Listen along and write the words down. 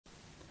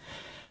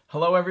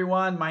Hello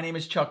everyone, my name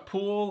is Chuck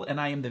Poole and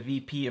I am the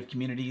VP of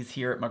Communities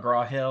here at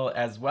McGraw Hill,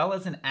 as well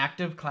as an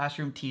active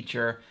classroom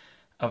teacher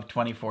of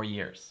 24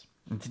 years.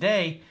 And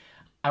today,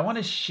 I want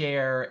to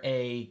share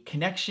a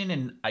connection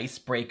and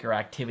icebreaker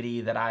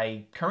activity that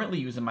I currently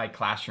use in my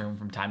classroom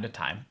from time to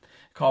time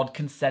called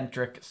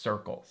Concentric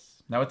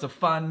Circles. Now it's a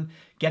fun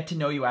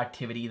get-to-know-you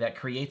activity that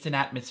creates an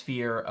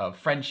atmosphere of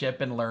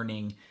friendship and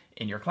learning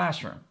in your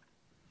classroom.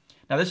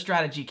 Now this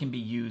strategy can be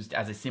used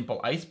as a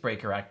simple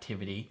icebreaker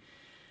activity,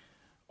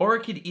 or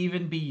it could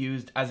even be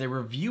used as a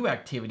review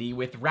activity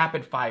with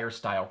rapid-fire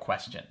style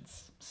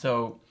questions.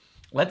 So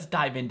let's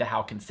dive into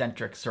how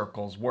concentric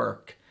circles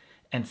work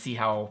and see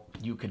how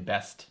you could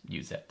best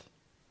use it.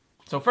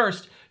 So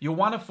first, you'll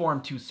want to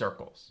form two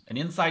circles, an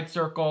inside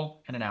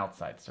circle and an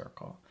outside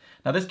circle.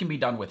 Now this can be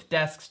done with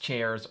desks,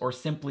 chairs, or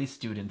simply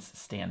students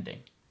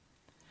standing.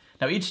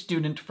 Now each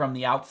student from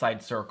the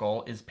outside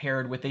circle is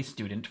paired with a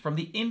student from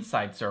the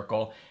inside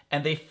circle,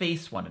 and they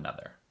face one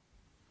another.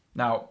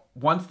 Now,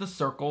 once the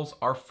circles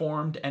are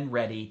formed and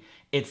ready,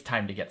 it's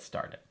time to get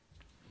started.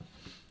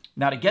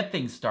 Now, to get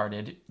things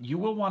started, you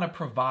will want to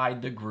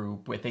provide the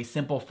group with a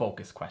simple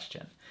focus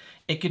question.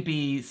 It could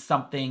be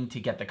something to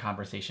get the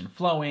conversation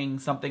flowing,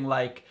 something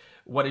like,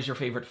 what is your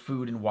favorite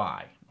food and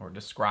why? Or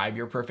describe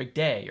your perfect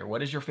day, or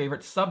what is your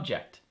favorite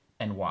subject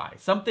and why?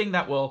 Something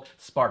that will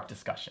spark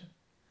discussion.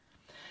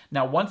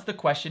 Now, once the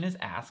question is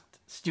asked,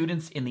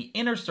 students in the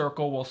inner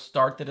circle will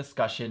start the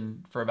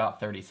discussion for about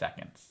 30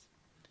 seconds.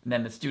 And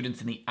then the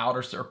students in the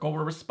outer circle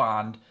will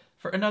respond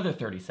for another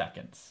 30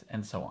 seconds,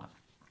 and so on.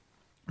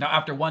 Now,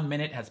 after 1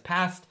 minute has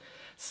passed,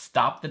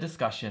 stop the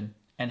discussion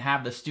and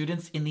have the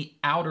students in the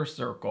outer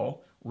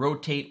circle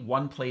rotate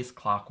one place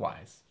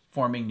clockwise,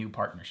 forming new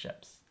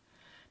partnerships.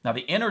 Now,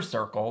 the inner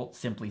circle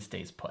simply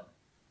stays put.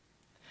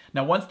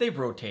 Now, once they've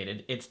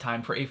rotated, it's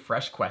time for a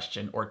fresh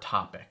question or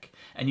topic,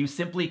 and you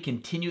simply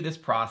continue this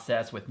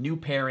process with new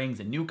pairings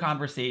and new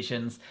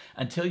conversations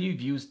until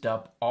you've used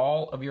up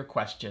all of your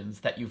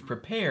questions that you've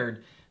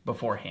prepared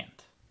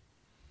beforehand.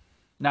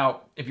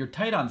 Now, if you're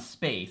tight on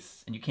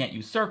space and you can't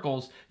use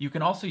circles, you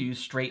can also use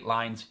straight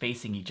lines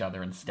facing each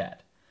other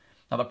instead.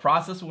 Now, the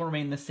process will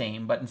remain the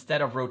same, but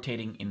instead of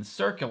rotating in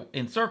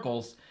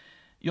circles,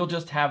 you'll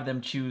just have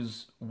them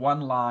choose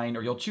one line,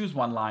 or you'll choose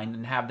one line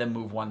and have them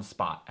move one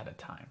spot at a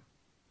time.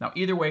 Now,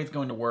 either way is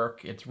going to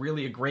work. It's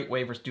really a great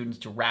way for students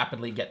to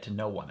rapidly get to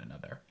know one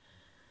another.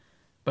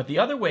 But the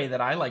other way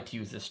that I like to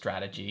use this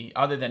strategy,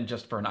 other than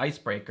just for an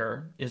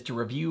icebreaker, is to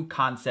review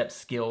concepts,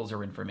 skills,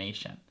 or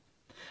information.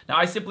 Now,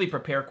 I simply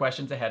prepare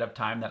questions ahead of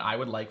time that I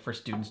would like for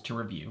students to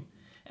review,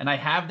 and I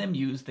have them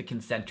use the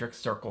concentric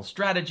circle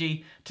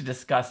strategy to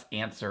discuss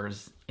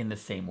answers in the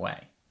same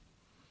way.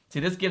 See,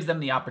 this gives them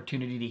the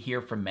opportunity to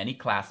hear from many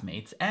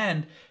classmates,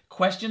 and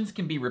questions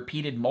can be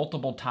repeated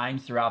multiple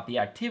times throughout the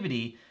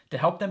activity to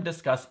help them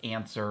discuss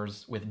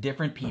answers with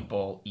different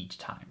people each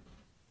time.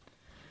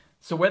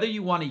 So whether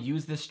you want to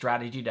use this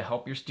strategy to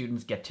help your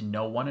students get to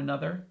know one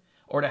another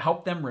or to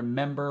help them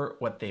remember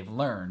what they've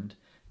learned,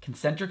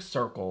 concentric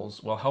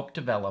circles will help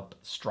develop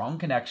strong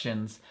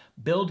connections,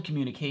 build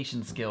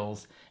communication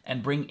skills,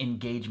 and bring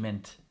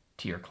engagement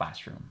to your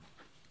classroom.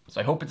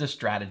 So I hope it's a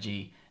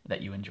strategy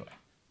that you enjoy.